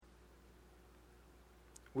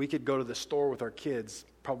We could go to the store with our kids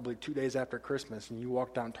probably 2 days after Christmas, and you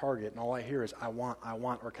walk down Target, and all I hear is, I want,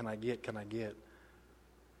 or can I get?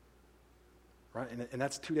 Right? And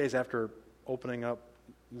that's 2 days after opening up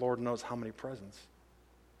Lord knows how many presents.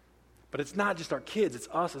 But it's not just our kids, it's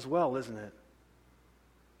us as well, isn't it?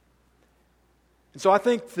 And so I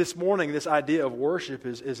think this morning, this idea of worship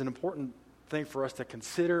is an important thing for us to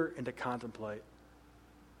consider and to contemplate.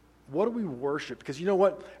 What do we worship? Because you know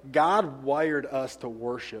what? God wired us to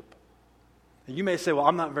worship. And you may say, well,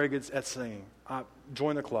 I'm not very good at singing.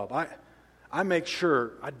 Join the club. I make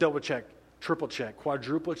sure, I double check, triple check,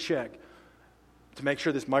 quadruple check to make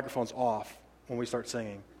sure this microphone's off when we start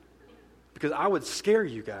singing. Because I would scare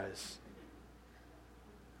you guys.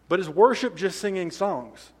 But is worship just singing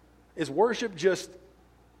songs? Is worship just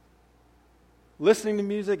listening to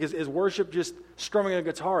music? Is worship just strumming a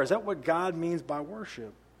guitar? Is that what God means by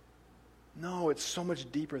worship? No, it's so much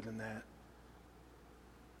deeper than that.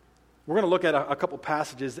 We're going to look at a couple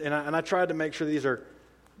passages, and I tried to make sure these are,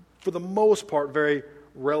 for the most part, very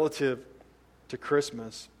relative to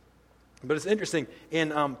Christmas. But it's interesting. In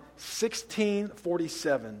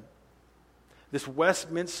 1647, this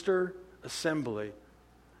Westminster Assembly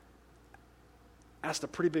asked a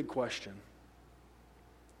pretty big question.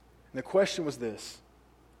 And the question was this: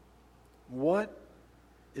 what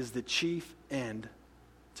is the chief end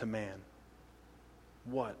to man?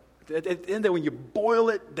 What? At the end of when you boil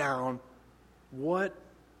it down, what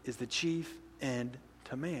is the chief end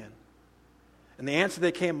to man? And the answer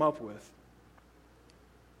they came up with,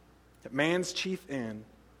 that man's chief end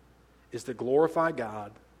is to glorify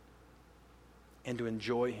God and to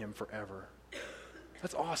enjoy Him forever.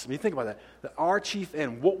 That's awesome. You think about that. That our chief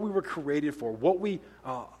end, what we were created for, what we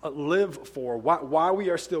live for, why we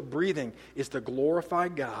are still breathing, is to glorify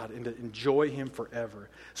God and to enjoy Him forever.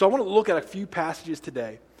 So I want to look at a few passages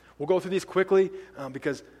today. We'll go through these quickly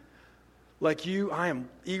because, like you, I am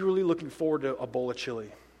eagerly looking forward to a bowl of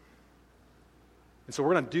chili. And so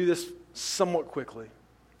we're going to do this somewhat quickly.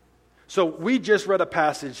 So we just read a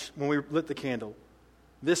passage when we lit the candle.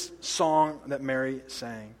 This song that Mary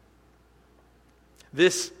sang.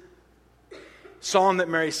 This song that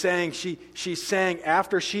Mary sang, she sang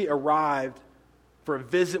after she arrived for a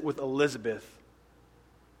visit with Elizabeth.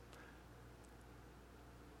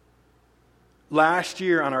 Last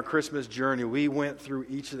year on our Christmas journey, we went through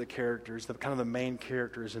each of the characters, the main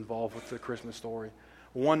characters involved with the Christmas story.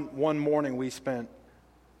 One morning we spent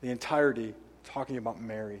the entirety talking about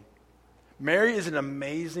Mary. Mary is an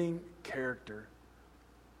amazing character.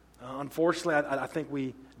 Unfortunately, I think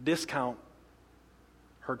we discount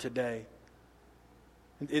her today.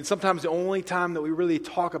 And sometimes the only time that we really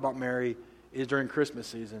talk about Mary is during Christmas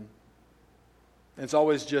season. And it's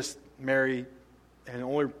always just Mary, and the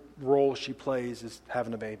only role she plays is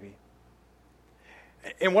having a baby.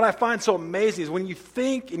 And what I find so amazing is when you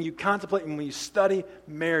think and you contemplate and when you study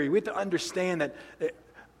Mary, we have to understand that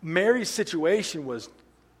Mary's situation was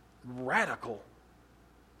radical.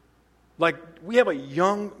 Like, we have a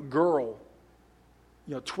young girl,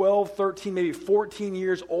 12, 13, maybe 14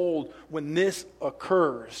 years old when this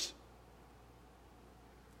occurs.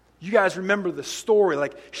 You guys remember the story.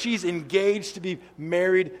 Like, she's engaged to be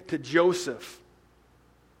married to Joseph.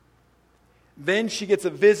 Then she gets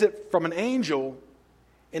a visit from an angel,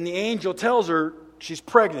 and the angel tells her she's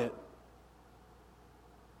pregnant.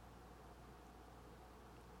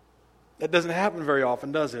 That doesn't happen very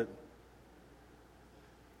often, does it?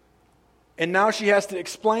 And now she has to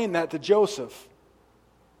explain that to Joseph.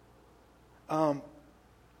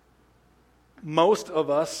 Most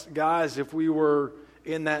of us guys, if we were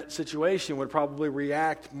in that situation, would probably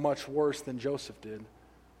react much worse than Joseph did.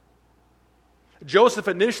 Joseph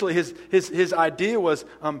initially, his idea was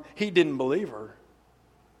he didn't believe her.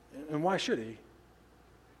 And why should he?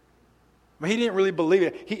 I mean, he didn't really believe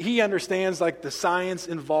it. He understands like the science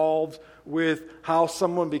involved with how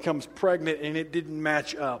someone becomes pregnant, and it didn't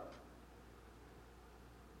match up.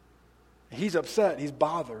 He's upset. He's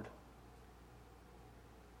bothered.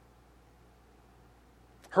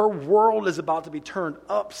 Her world is about to be turned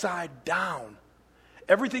upside down.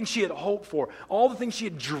 Everything she had hoped for, all the things she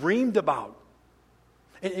had dreamed about.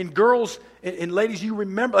 And girls and ladies, you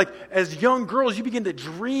remember, like as young girls, you begin to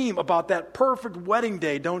dream about that perfect wedding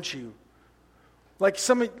day, don't you? Like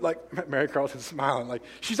Mary Carlton's smiling. Like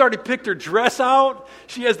she's already picked her dress out.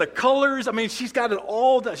 She has the colors. I mean, she's got it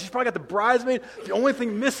all done. She's probably got the bridesmaid. The only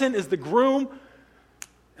thing missing is the groom.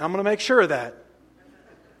 And I'm going to make sure of that.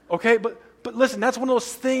 Okay, but listen, that's one of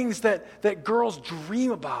those things that girls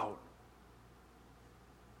dream about.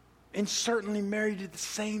 And certainly Mary did the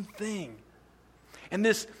same thing. And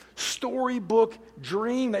this storybook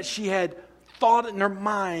dream that she had thought in her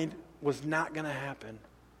mind was not going to happen.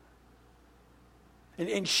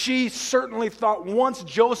 And she certainly thought, once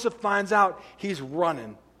Joseph finds out, he's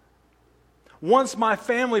running. Once my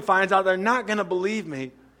family finds out, they're not going to believe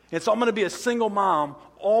me. And so I'm going to be a single mom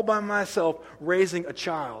all by myself raising a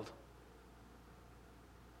child.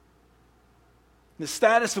 The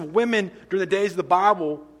status of women during the days of the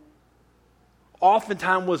Bible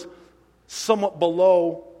oftentimes was somewhat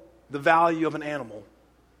below the value of an animal.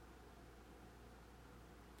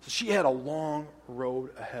 So she had a long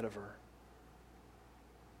road ahead of her.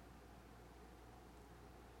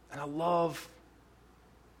 And I love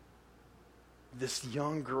this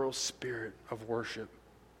young girl's spirit of worship.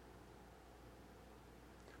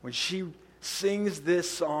 When she sings this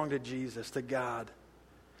song to Jesus, to God,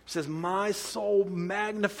 she says, "My soul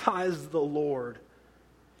magnifies the Lord,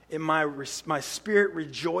 and my spirit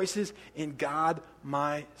rejoices in God,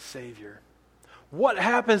 my Savior." What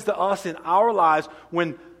happens to us in our lives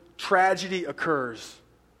when tragedy occurs?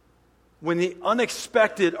 When the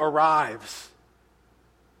unexpected arrives?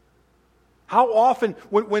 How often,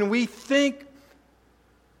 when we think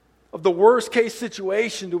of the worst case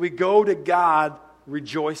situation, do we go to God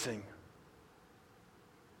rejoicing?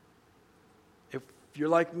 If you're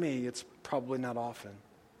like me, it's probably not often.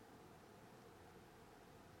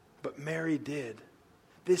 But Mary did.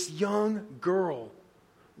 This young girl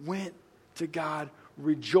went to God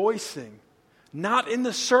rejoicing, not in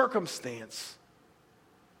the circumstance,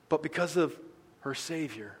 but because of her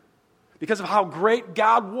Savior, because of how great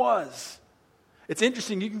God was. It's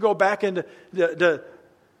interesting, you can go back into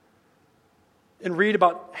and read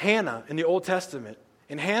about Hannah in the Old Testament.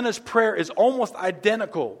 And Hannah's prayer is almost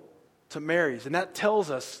identical to Mary's. And that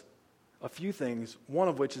tells us a few things, one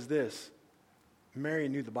of which is this: Mary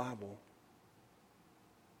knew the Bible.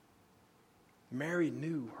 Mary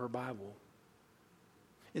knew her Bible.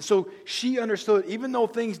 And so she understood, even though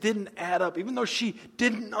things didn't add up, even though she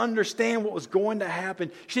didn't understand what was going to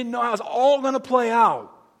happen, she didn't know how it was all going to play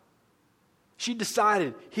out. She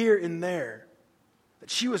decided here and there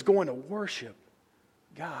that she was going to worship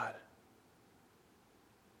God.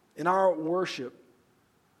 In our worship,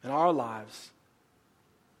 in our lives,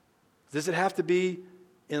 does it have to be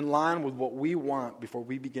in line with what we want before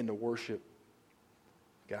we begin to worship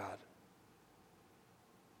God?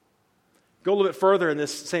 Go a little bit further in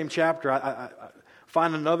this same chapter. I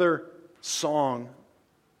find another song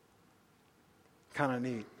kind of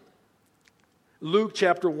neat. Luke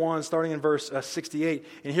chapter 1, starting in verse 68.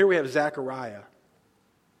 And here we have Zechariah.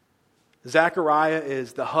 Zechariah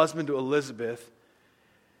is the husband to Elizabeth.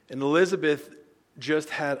 And Elizabeth just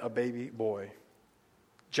had a baby boy,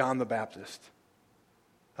 John the Baptist.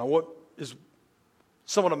 Now, what is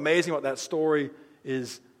somewhat amazing about that story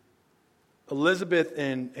is Elizabeth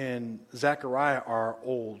and Zechariah are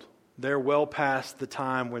old. They're well past the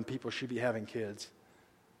time when people should be having kids.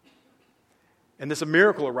 And this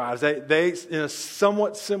miracle arrives. They in a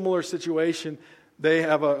somewhat similar situation, they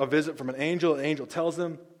have a visit from an angel. The angel tells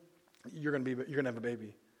them, you're going to have a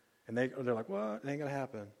baby. And they're like, what? It ain't going to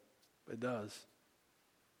happen. But it does.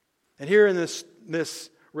 And here in this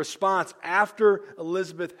response, after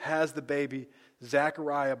Elizabeth has the baby,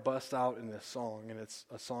 Zechariah busts out in this song, and it's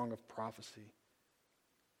a song of prophecy.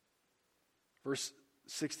 Verse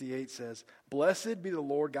 68 says, "Blessed be the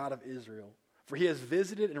Lord God of Israel, for he has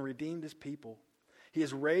visited and redeemed his people. He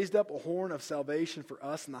has raised up a horn of salvation for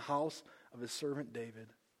us in the house of his servant David,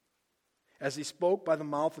 as he spoke by the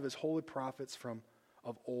mouth of his holy prophets from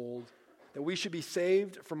of old, that we should be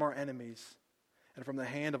saved from our enemies and from the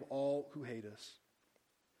hand of all who hate us,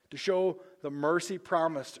 to show the mercy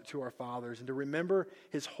promised to our fathers and to remember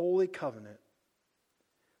his holy covenant,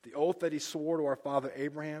 the oath that he swore to our father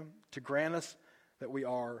Abraham, to grant us that we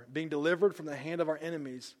are, being delivered from the hand of our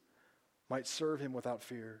enemies, might serve him without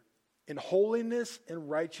fear, in holiness and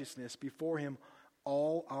righteousness before him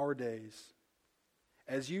all our days.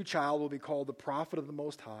 As you, child, will be called the prophet of the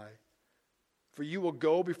Most High, for you will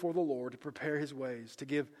go before the Lord to prepare his ways, to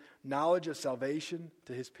give knowledge of salvation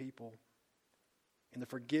to his people, and the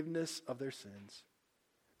forgiveness of their sins,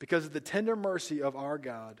 because of the tender mercy of our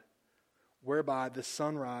God, whereby the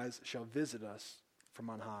sunrise shall visit us from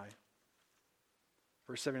on high."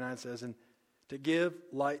 Verse 79 says, "And to give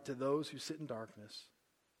light to those who sit in darkness,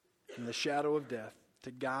 in the shadow of death,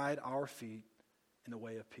 to guide our feet in the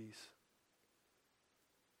way of peace."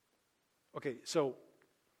 Okay, so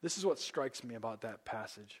this is what strikes me about that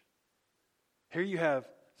passage. Here you have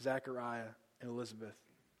Zechariah and Elizabeth.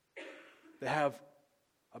 They have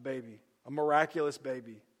a baby, a miraculous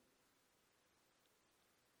baby.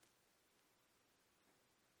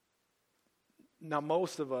 Now,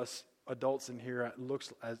 most of us adults in here,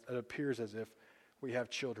 it appears as if we have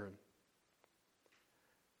children.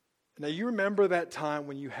 Now, you remember that time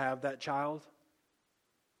when you have that child?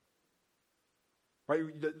 Right?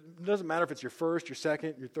 It doesn't matter if it's your first, your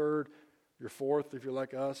second, your third, your fourth, if you're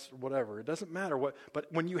like us, or whatever. It doesn't matter what. But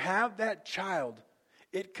when you have that child,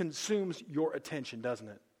 it consumes your attention, doesn't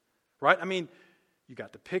it? Right? I mean, you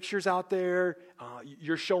got the pictures out there.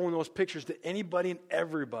 You're showing those pictures to anybody and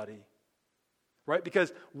everybody. Right?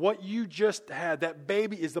 Because what you just had, that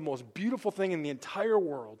baby is the most beautiful thing in the entire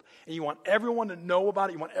world. And you want everyone to know about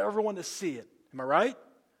it. You want everyone to see it. Am I right?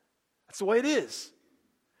 That's the way it is.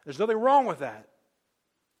 There's nothing wrong with that.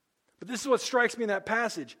 But this is what strikes me in that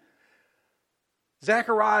passage.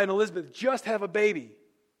 Zechariah and Elizabeth just have a baby.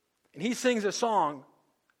 And he sings a song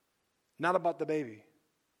not about the baby,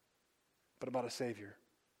 but about a Savior.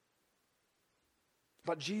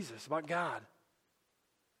 About Jesus, about God.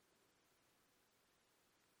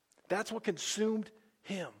 That's what consumed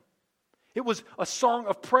him. It was a song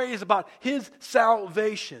of praise about his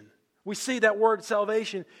salvation. We see that word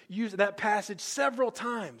salvation used in that passage several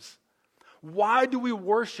times. Why do we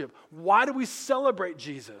worship? Why do we celebrate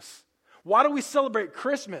Jesus? Why do we celebrate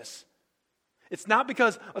Christmas? It's not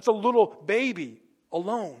because it's a little baby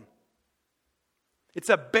alone. It's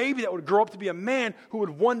a baby that would grow up to be a man who would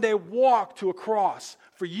one day walk to a cross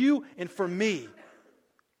for you and for me.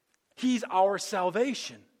 He's our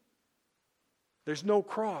salvation. There's no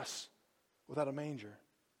cross without a manger.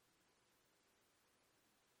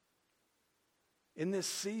 In this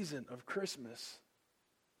season of Christmas,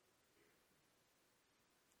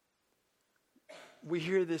 we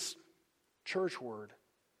hear this church word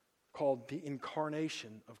called the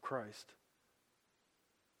incarnation of Christ.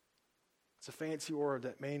 It's a fancy word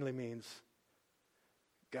that mainly means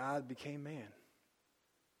God became man.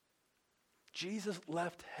 Jesus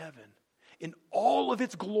left heaven in all of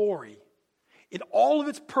its glory, in all of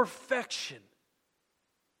its perfection.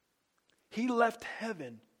 He left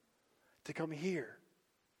heaven to come here.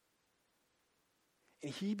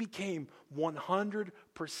 And he became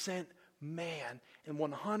 100% man and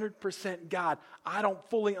 100% God. I don't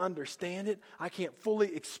fully understand it. I can't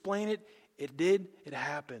fully explain it. It did. It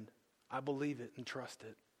happened. I believe it and trust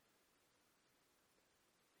it.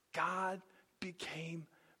 God became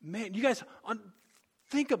man. You guys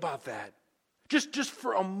think about that. Just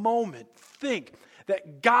for a moment, think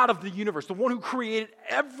that God of the universe, the one who created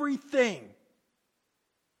everything,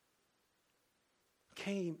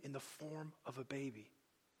 came in the form of a baby.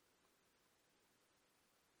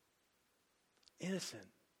 Innocent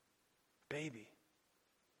baby.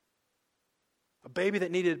 A baby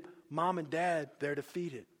that needed mom and dad there to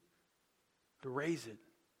feed it, to raise it,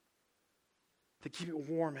 to keep it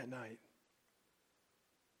warm at night,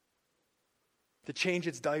 to change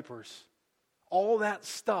its diapers. All that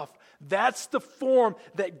stuff. That's the form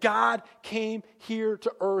that God came here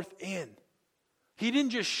to earth in. He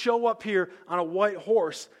didn't just show up here on a white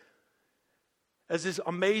horse as this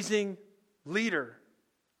amazing leader.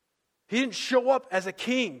 He didn't show up as a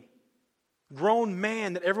king, grown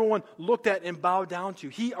man that everyone looked at and bowed down to.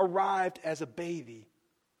 He arrived as a baby.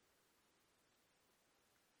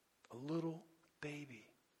 A little baby.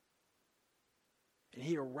 And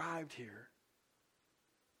he arrived here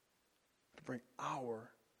to bring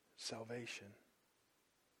our salvation.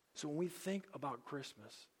 So when we think about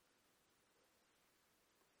Christmas,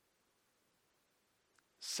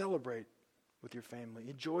 celebrate with your family.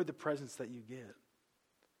 Enjoy the presents that you get.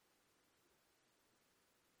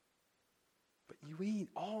 But we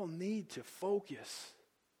all need to focus,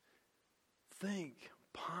 think,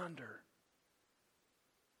 ponder.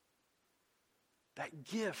 That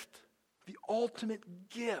gift, the ultimate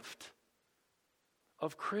gift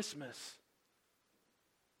of Christmas,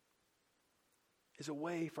 is a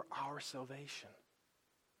way for our salvation.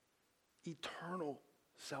 Eternal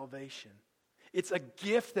salvation. It's a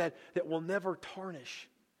gift that will never tarnish.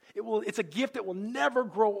 It's a gift that will never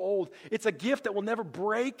grow old. It's a gift that will never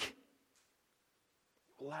break.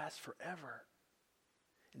 It will last forever.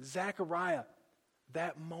 And Zechariah,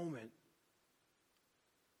 that moment,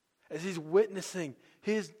 as he's witnessing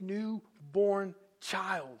his newborn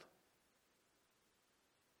child,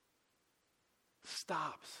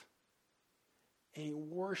 stops and he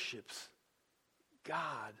worships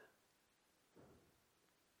God.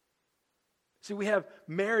 See, we have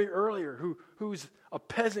Mary earlier, who's a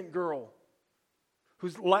peasant girl,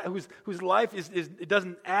 whose life is it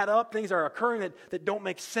doesn't add up. Things are occurring that don't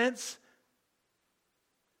make sense.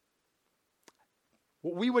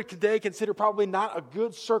 What we would today consider probably not a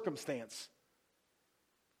good circumstance.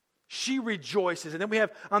 She rejoices. And then we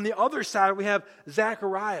have, on the other side, we have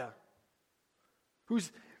Zechariah,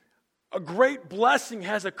 who's A great blessing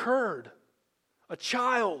has occurred. A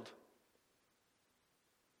child.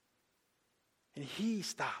 And he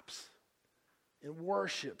stops and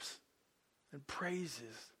worships and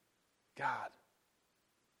praises God.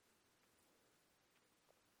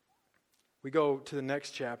 We go to the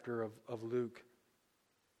next chapter of Luke.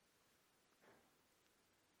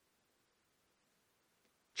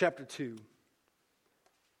 Chapter 2.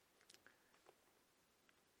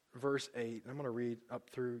 Verse 8. I'm going to read up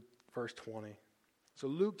through verse 20. So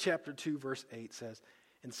Luke chapter 2 verse 8 says,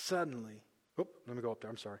 and suddenly, let me go up there,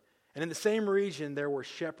 I'm sorry. And in the same region there were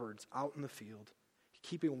shepherds out in the field,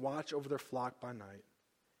 keeping watch over their flock by night.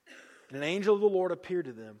 And an angel of the Lord appeared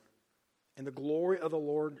to them, and the glory of the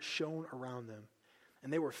Lord shone around them,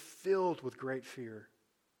 and they were filled with great fear.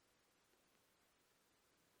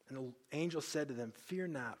 And the angel said to them, fear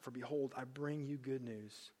not, for behold, I bring you good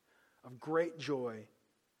news of great joy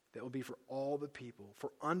that will be for all the people.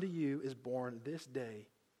 For unto you is born this day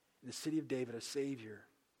in the city of David a Savior,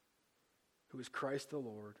 who is Christ the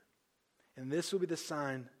Lord. And this will be the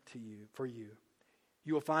sign to you, for you.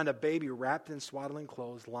 You will find a baby wrapped in swaddling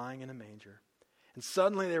clothes, lying in a manger. And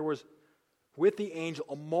suddenly there was with the angel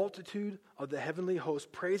a multitude of the heavenly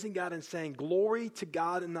host, praising God and saying, glory to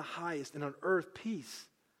God in the highest, and on earth peace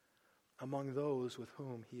among those with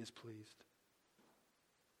whom he is pleased.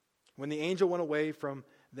 When the angel went away from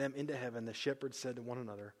them into heaven, the shepherds said to one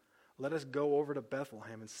another, let us go over to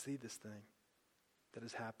Bethlehem and see this thing that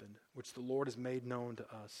has happened, which the Lord has made known to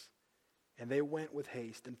us. And they went with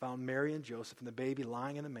haste and found Mary and Joseph and the baby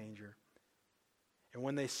lying in a manger. And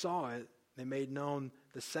when they saw it, they made known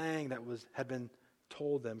the saying that had been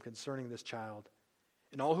told them concerning this child.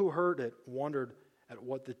 And all who heard it wondered at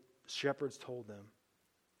what the shepherds told them.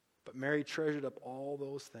 But Mary treasured up all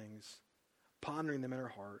those things, pondering them in her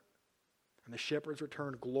heart. And the shepherds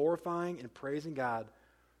returned, glorifying and praising God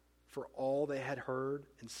for all they had heard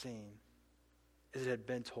and seen, as it had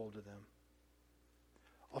been told to them.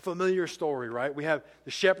 A familiar story, right? We have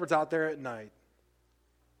the shepherds out there at night.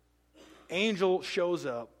 Angel shows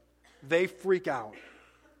up. They freak out.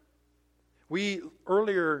 We,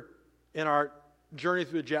 earlier in our journey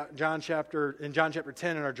through John chapter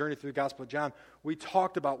 10, in our journey through the Gospel of John, we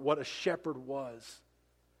talked about what a shepherd was.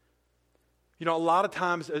 You know, a lot of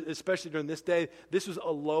times, especially during this day, this was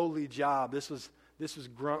a lowly job. This was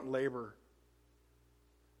grunt labor.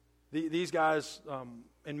 These guys,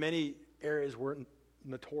 in many areas, were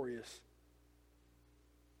notorious.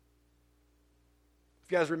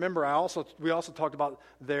 If you guys remember, we also talked about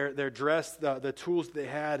their dress, the tools that they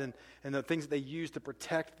had, and the things that they used to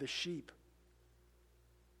protect the sheep.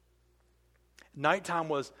 Nighttime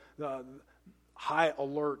was the high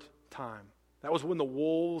alert time. That was when the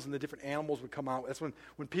wolves and the different animals would come out. That's when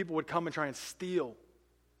people would come and try and steal.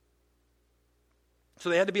 So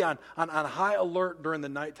they had to be on high alert during the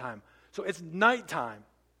nighttime. So it's nighttime.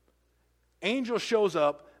 Angel shows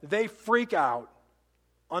up. They freak out.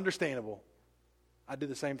 Understandable. I do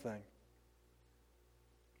the same thing.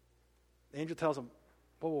 The angel tells them,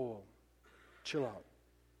 whoa, chill out.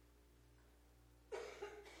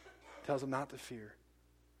 Tells them not to fear.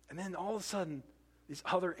 And then all of a sudden, these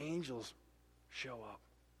other angels show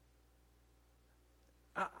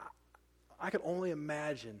up. I could only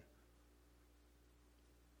imagine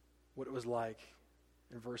what it was like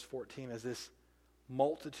in verse 14 as this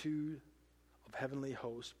multitude of heavenly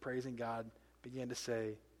hosts praising God began to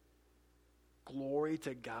say, glory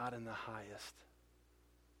to God in the highest.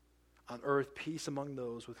 On earth, peace among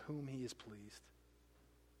those with whom he is pleased.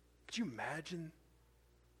 Could you imagine?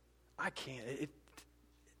 I can't. It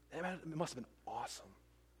must have been awesome.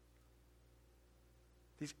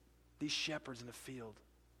 These shepherds in the field.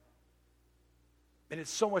 And it's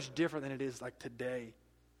so much different than it is like today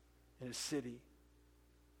in a city.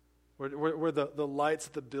 Where the lights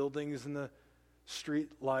at the buildings and the street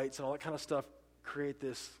lights and all that kind of stuff create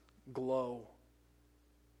this glow.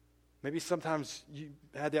 Maybe sometimes you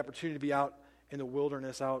had the opportunity to be out in the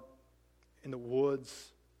wilderness, out in the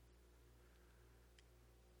woods,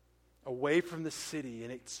 away from the city,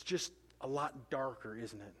 and it's just a lot darker,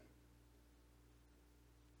 isn't it?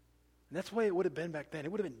 And that's the way it would have been back then.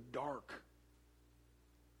 It would have been dark.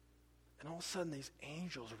 And all of a sudden, these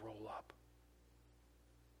angels roll up.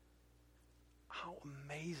 How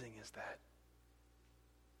amazing is that?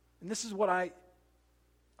 And this is what I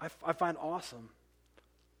find awesome.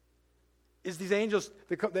 Is these angels,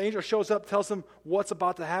 the angel shows up, tells them what's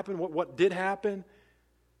about to happen, what did happen.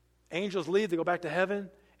 Angels leave, they go back to heaven,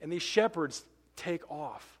 and these shepherds take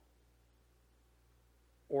off.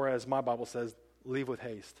 Or as my Bible says, leave with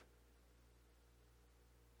haste.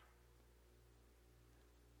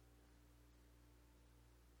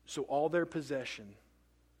 So all their possession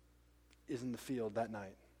is in the field that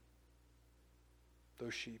night.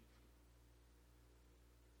 Those sheep.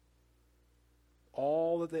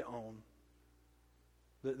 All that they own,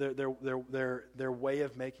 their way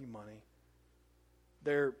of making money,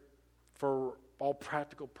 their, for all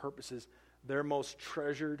practical purposes, their most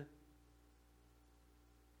treasured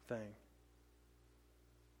thing.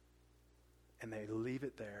 And they leave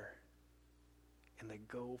it there, and they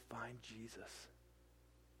go find Jesus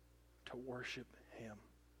to worship him.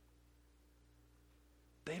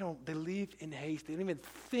 They leave in haste. They don't even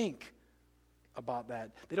think about that.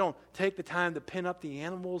 They don't take the time to pin up the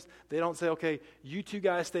animals. They don't say, okay, you two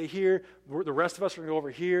guys stay here. The rest of us are going to go over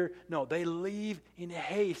here. No, they leave in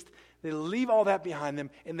haste. They leave all that behind them,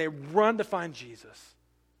 and they run to find Jesus,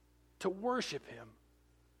 to worship him.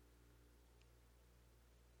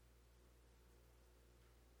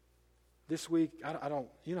 This week, I don't,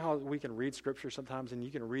 you know how we can read Scripture sometimes, and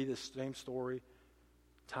you can read this same story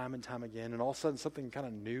time and time again, and all of a sudden something kind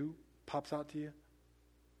of new pops out to you?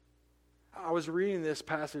 I was reading this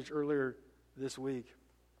passage earlier this week,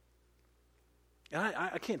 and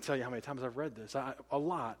I can't tell you how many times I've read this. A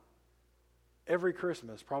lot. Every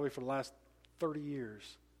Christmas, probably for the last 30 years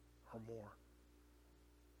or more.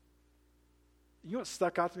 You know what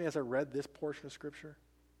stuck out to me as I read this portion of Scripture?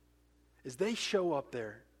 Is they show up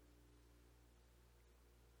there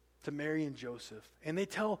to Mary and Joseph, and they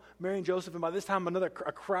tell Mary and Joseph, and by this time a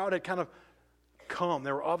crowd had kind of come.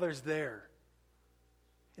 There were others there.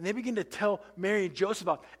 And they begin to tell Mary and Joseph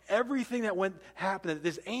about everything that happened, that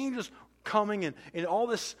this angel's coming and all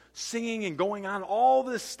this singing and going on, all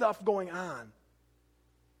this stuff going on.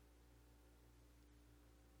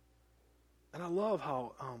 And I love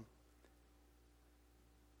how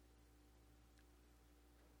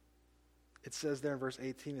it says there in verse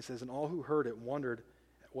 18, it says, and all who heard it wondered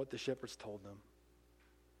at what the shepherds told them.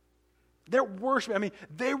 They're worshiping. I mean,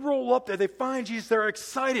 they roll up there. They find Jesus. They're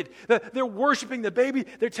excited. They're worshiping the baby.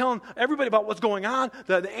 They're telling everybody about what's going on.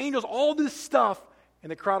 The angels, all this stuff.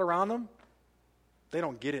 And the crowd around them, they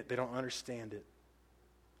don't get it. They don't understand it.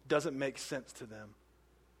 Doesn't make sense to them.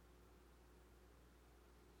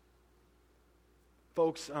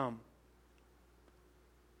 Folks,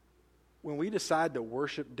 when we decide to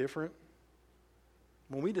worship different,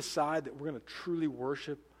 when we decide that we're going to truly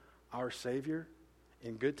worship our Savior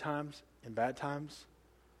in good times, in bad times,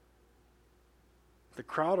 the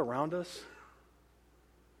crowd around us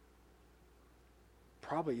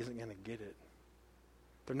probably isn't going to get it.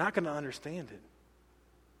 They're not going to understand it.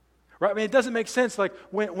 Right? I mean, it doesn't make sense. Like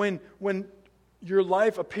when your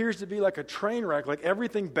life appears to be like a train wreck, like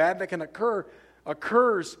everything bad that can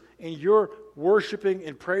occurs and you're worshiping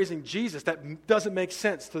and praising Jesus, that doesn't make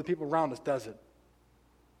sense to the people around us, does it?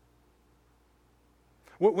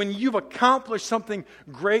 When you've accomplished something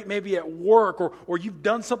great, maybe at work, or you've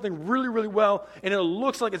done something really, really well, and it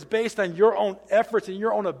looks like it's based on your own efforts and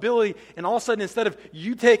your own ability, and all of a sudden, instead of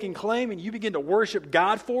you taking claim and you begin to worship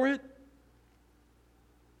God for it,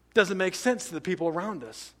 doesn't make sense to the people around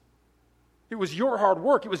us. It was your hard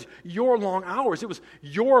work. It was your long hours. It was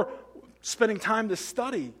your spending time to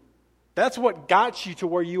study. That's what got you to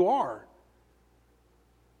where you are.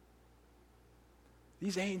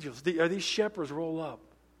 These angels, these shepherds roll up.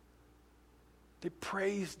 They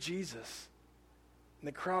praise Jesus. And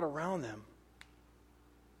the crowd around them,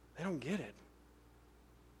 they don't get it.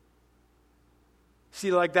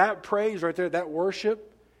 See, like that praise right there, that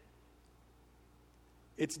worship,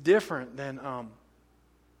 it's different than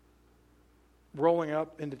rolling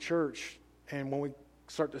up into church, and when we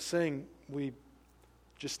start to sing, we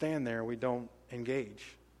just stand there. We don't engage.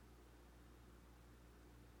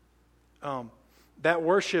 That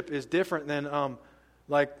worship is different than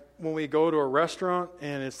like when we go to a restaurant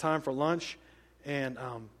and it's time for lunch, and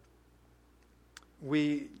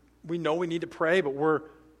we know we need to pray, but we're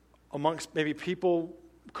amongst maybe people,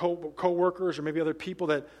 co-workers, or maybe other people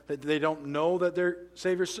that they don't know that they're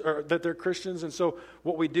Saviors or that they're Christians, and so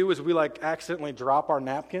what we do is we like accidentally drop our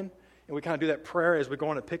napkin, and we kind of do that prayer as we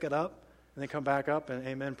go in to pick it up, and then come back up and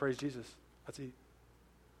amen, praise Jesus. That's it.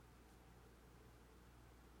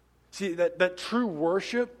 See, that true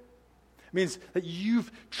worship means that you've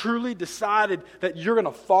truly decided that you're going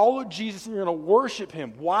to follow Jesus and you're going to worship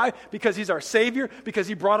him. Why? Because he's our Savior, because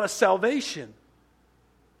he brought us salvation.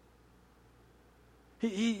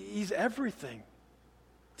 He's everything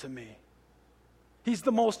to me. He's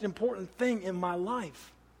the most important thing in my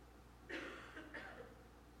life.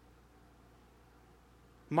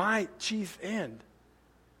 My chief end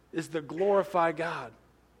is to glorify God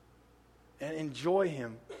and enjoy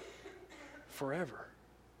him forever.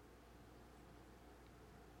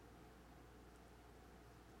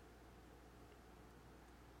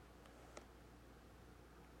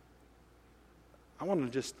 I want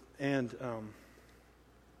to just end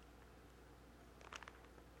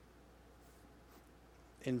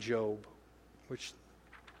in Job, which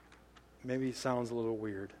maybe sounds a little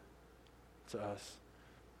weird to us.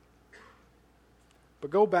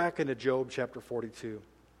 But go back into Job chapter 42.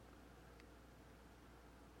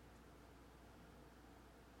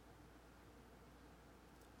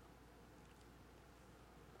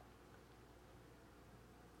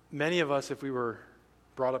 Many of us, if we were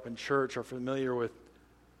brought up in church, are familiar with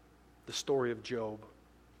the story of Job.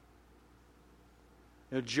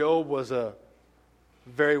 You know, Job was a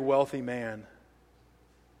very wealthy man,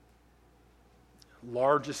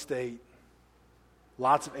 large estate,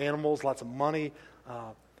 lots of animals, lots of money,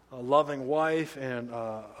 a loving wife, and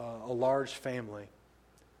a large family.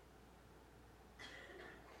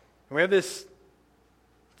 And we have this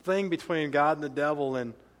thing between God and the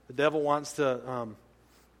devil wants to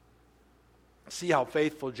see how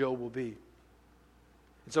faithful Job will be.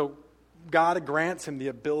 And so God grants him the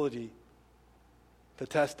ability to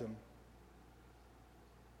test him.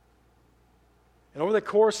 And over the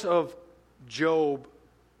course of Job,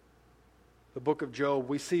 the book of Job,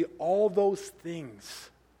 we see all those things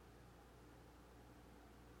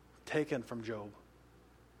taken from Job.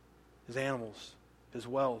 His animals, his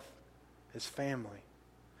wealth, his family.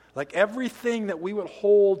 Like everything that we would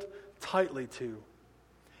hold tightly to.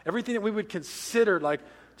 Everything that we would consider like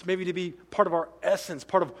maybe to be part of our essence,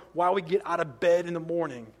 part of why we get out of bed in the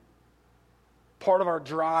morning, part of our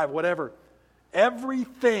drive, whatever.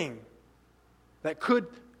 Everything that could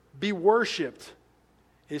be worshipped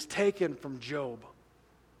is taken from Job,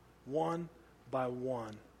 one by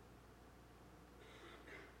one.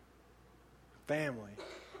 Family,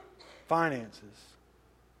 finances,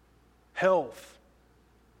 health,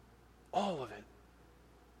 all of it.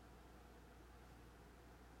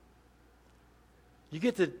 You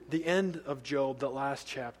get to the end of Job, that last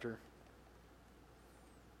chapter.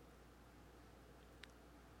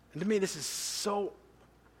 And to me, this is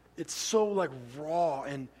it's so like raw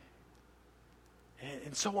and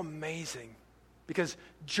so amazing. Because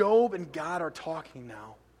Job and God are talking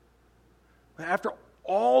now. After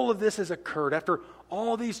all of this has occurred, after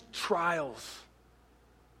all these trials.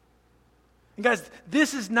 And guys,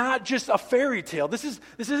 this is not just a fairy tale. This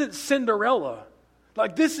isn't Cinderella.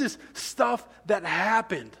 Like, this is stuff that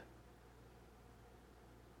happened.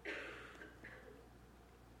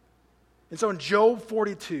 And so in Job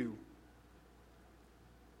 42,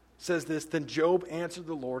 it says this, "Then Job answered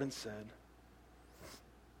the Lord and said,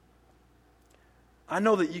 I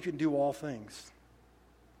know that you can do all things,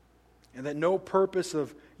 and that no purpose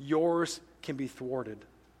of yours can be thwarted.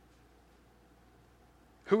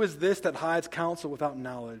 Who is this that hides counsel without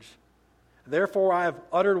knowledge? Therefore I have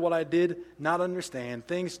uttered what I did not understand,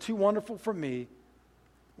 things too wonderful for me,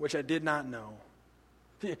 which I did not know."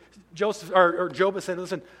 Job is saying,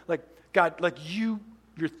 listen, like, God, like your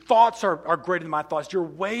thoughts are greater than my thoughts. Your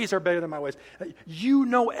ways are better than my ways. You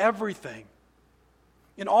know everything.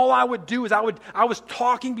 And all I would do is I was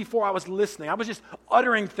talking before I was listening. I was just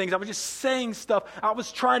uttering things. I was just saying stuff. I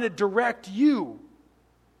was trying to direct you.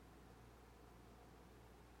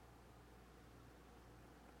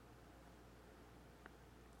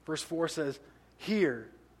 Verse 4 says, "Hear,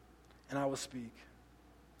 and I will speak.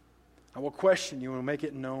 I will question you and will make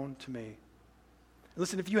it known to me."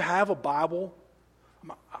 Listen, if you have a Bible,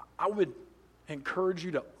 I would encourage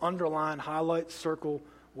you to underline, highlight, circle,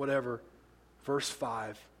 whatever, verse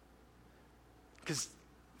 5. Because,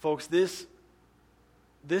 folks, this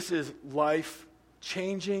is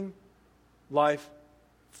life-changing, life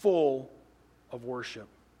full of worship.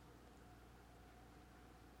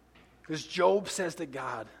 Because Job says to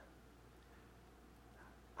God,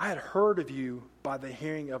 "I had heard of you by the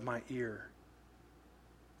hearing of my ear,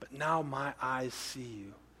 but now my eyes see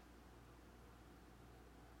you.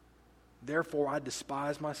 Therefore I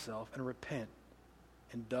despise myself and repent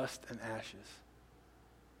in dust and ashes."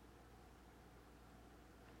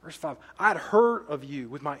 Verse 5, "I had heard of you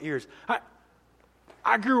with my ears."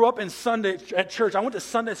 I grew up in at church. I went to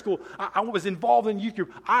Sunday school. I was involved in youth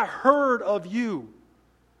group. I heard of you.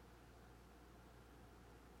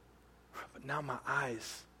 But now my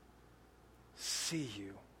eyes see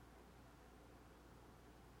you.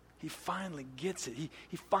 He finally gets it.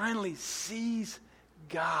 He finally sees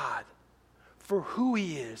God for who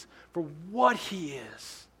he is, for what he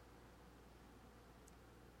is,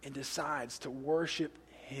 and decides to worship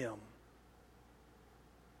him.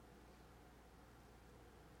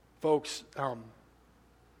 Folks,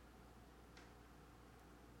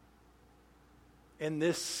 in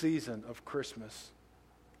this season of Christmas,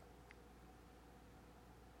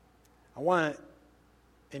 I want to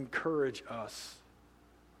encourage us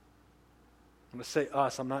I'm going to say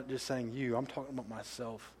us. I'm not just saying you. I'm talking about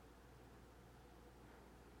myself.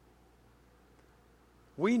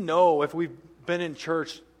 We know, if we've been in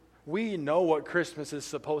church, we know what Christmas is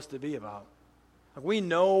supposed to be about. Like, we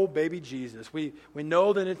know baby Jesus. We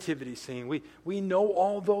know the nativity scene. We know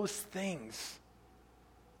all those things.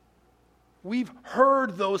 We've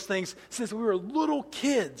heard those things since we were little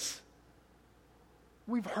kids.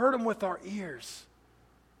 We've heard them with our ears.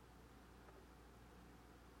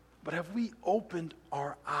 But have we opened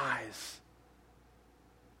our eyes?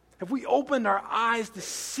 Have we opened our eyes to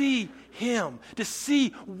see Him, to see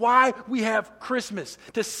why we have Christmas,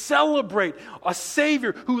 to celebrate a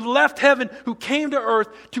Savior who left heaven, who came to earth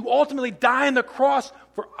to ultimately die on the cross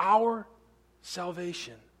for our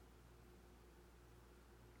salvation?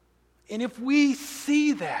 And if we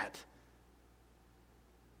see that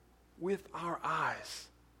with our eyes,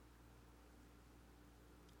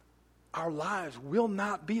 our lives will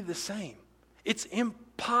not be the same. It's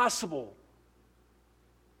impossible.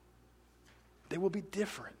 They will be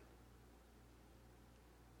different.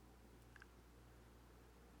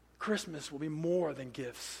 Christmas will be more than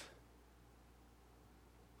gifts.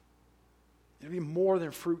 It'll be more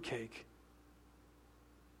than fruitcake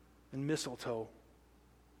and mistletoe.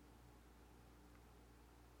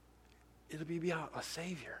 It'll be about a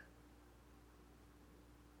Savior.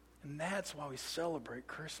 And that's why we celebrate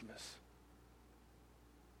Christmas.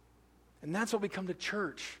 And that's why we come to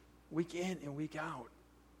church week in and week out.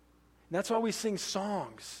 And that's why we sing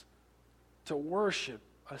songs to worship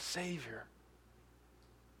a Savior.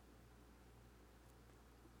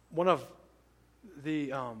 One of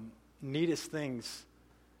the neatest things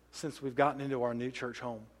since we've gotten into our new church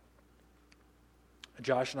home,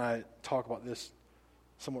 Josh and I talk about this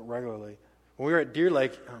somewhat regularly. When we were at Deer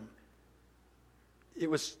Lake, it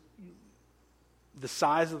was the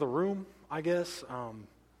size of the room, I guess.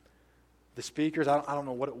 The speakers, I don't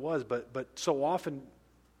know what it was, but so often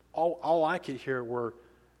all I could hear were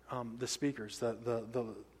the speakers,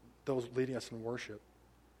 those leading us in worship.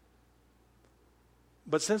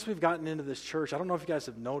 But since we've gotten into this church, I don't know if you guys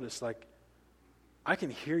have noticed, like, I can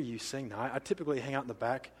hear you sing now. I typically hang out in the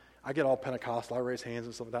back. I get all Pentecostal. I raise hands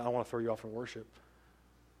and stuff like that. I don't want to throw you off in worship.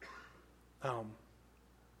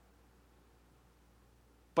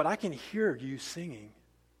 But I can hear you singing.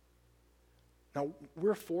 Now,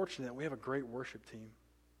 we're fortunate that we have a great worship team.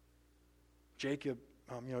 Jacob,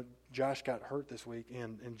 Josh got hurt this week,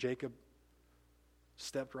 and Jacob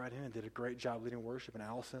stepped right in and did a great job leading worship, and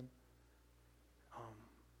Allison.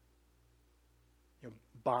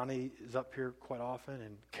 Bonnie is up here quite often,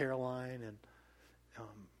 and Caroline,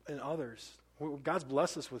 and others. God's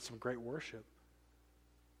blessed us with some great worship.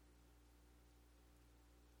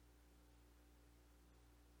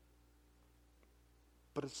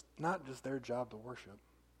 But it's not just their job to worship.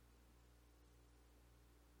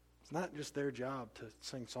 It's not just their job to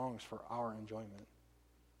sing songs for our enjoyment.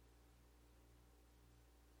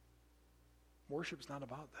 Worship's not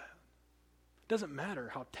about that. It doesn't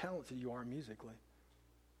matter how talented you are musically.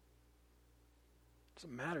 It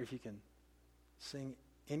doesn't matter if you can sing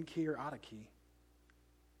in key or out of key.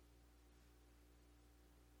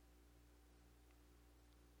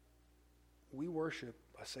 We worship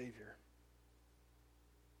a Savior.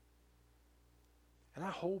 And I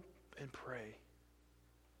hope and pray,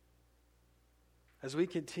 as we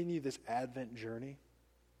continue this Advent journey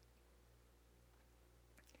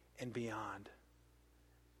and beyond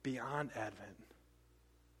Advent,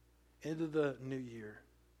 into the new year,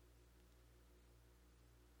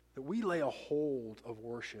 that we lay a hold of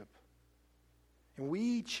worship. And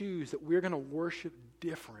we choose that we're going to worship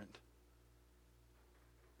different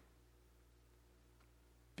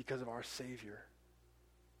because of our Savior.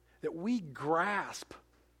 That we grasp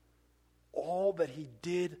all that He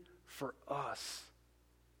did for us.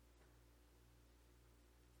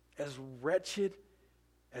 As wretched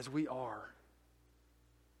as we are,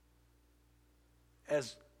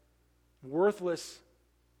 as worthless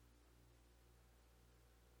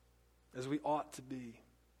as we ought to be.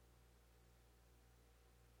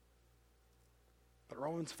 But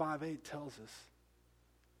Romans 5:8 tells us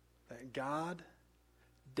that God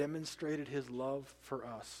demonstrated His love for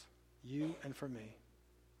us, you and for me.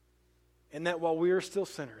 And that while we are still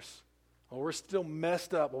sinners, while we're still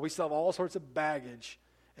messed up, while we still have all sorts of baggage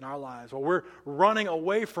in our lives, while we're running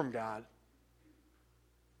away from God,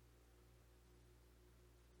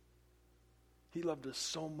 He loved us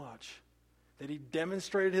so much that He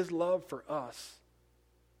demonstrated His love for us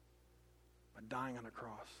by dying on a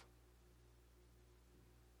cross.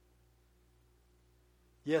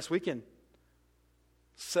 Yes, we can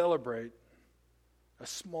celebrate a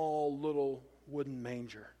small little wooden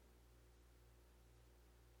manger.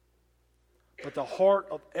 But the heart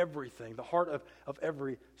of everything, the heart of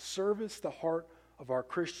every service, the heart of our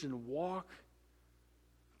Christian walk,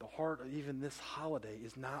 the heart of even this holiday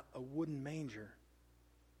is not a wooden manger,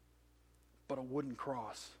 but a wooden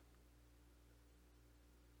cross.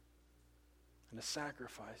 And a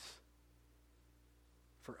sacrifice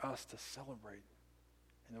for us to celebrate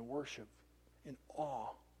and to worship in awe.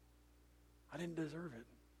 I didn't deserve it.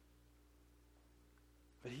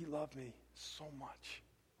 But he loved me so much,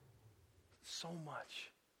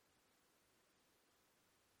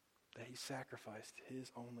 that he sacrificed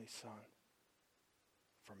his only son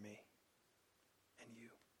for me and you.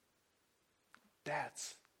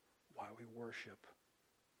 That's why we worship.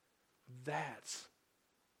 That's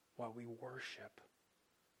why we worship.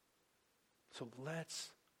 So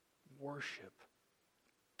let's worship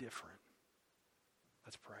different.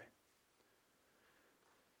 Let's pray.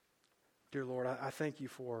 Dear Lord, I thank you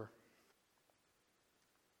for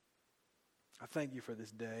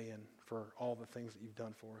this day and for all the things that you've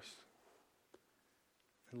done for us.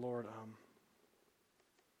 And Lord,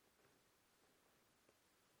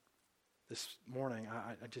 this morning,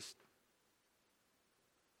 I just,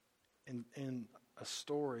 in a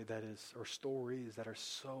story that is, or stories that are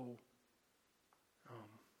so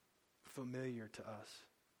familiar to us,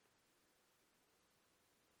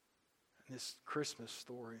 and this Christmas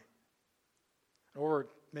story, or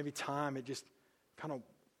maybe time, it just kind of,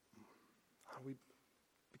 we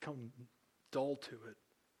become dull to it.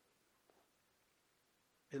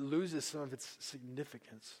 It loses some of its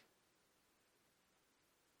significance.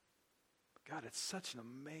 But God, it's such an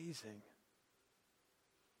amazing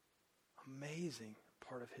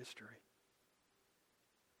part of history.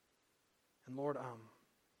 And Lord,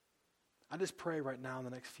 I just pray right now in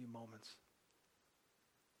the next few moments,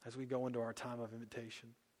 as we go into our time of invitation,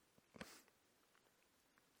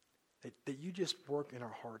 that you just work in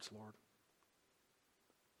our hearts, Lord.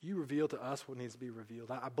 You reveal to us what needs to be revealed.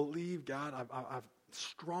 I believe, God, I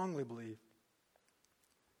strongly believe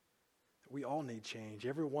that we all need change.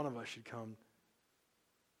 Every one of us should come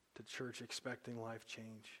to church expecting life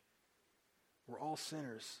change. We're all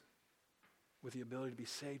sinners with the ability to be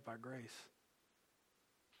saved by grace.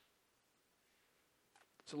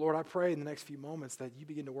 So, Lord, I pray in the next few moments that you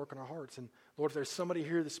begin to work on our hearts. And, Lord, if there's somebody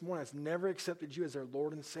here this morning that's never accepted you as their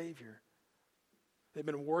Lord and Savior, they've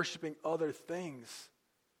been worshiping other things,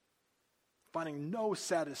 finding no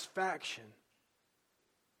satisfaction,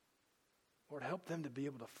 Lord, help them to be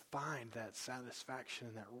able to find that satisfaction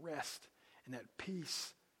and that rest and that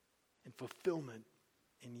peace and fulfillment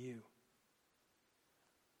in you.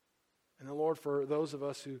 And then, Lord, for those of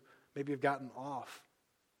us who maybe have gotten off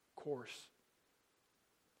course,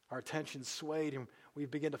 our attention swayed and we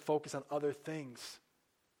begin to focus on other things.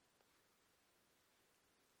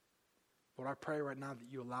 Lord, I pray right now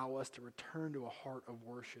that you allow us to return to a heart of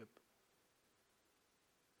worship.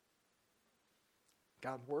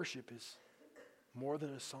 God, worship is more than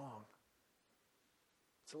a song.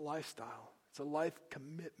 It's a lifestyle. It's a life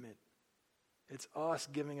commitment. It's us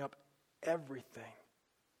giving up everything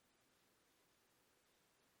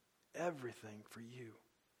for you,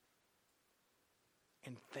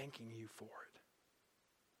 and thanking you for it.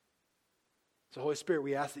 So, Holy Spirit,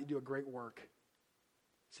 we ask that you do a great work.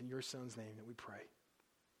 It's in your Son's name that we pray.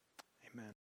 Amen.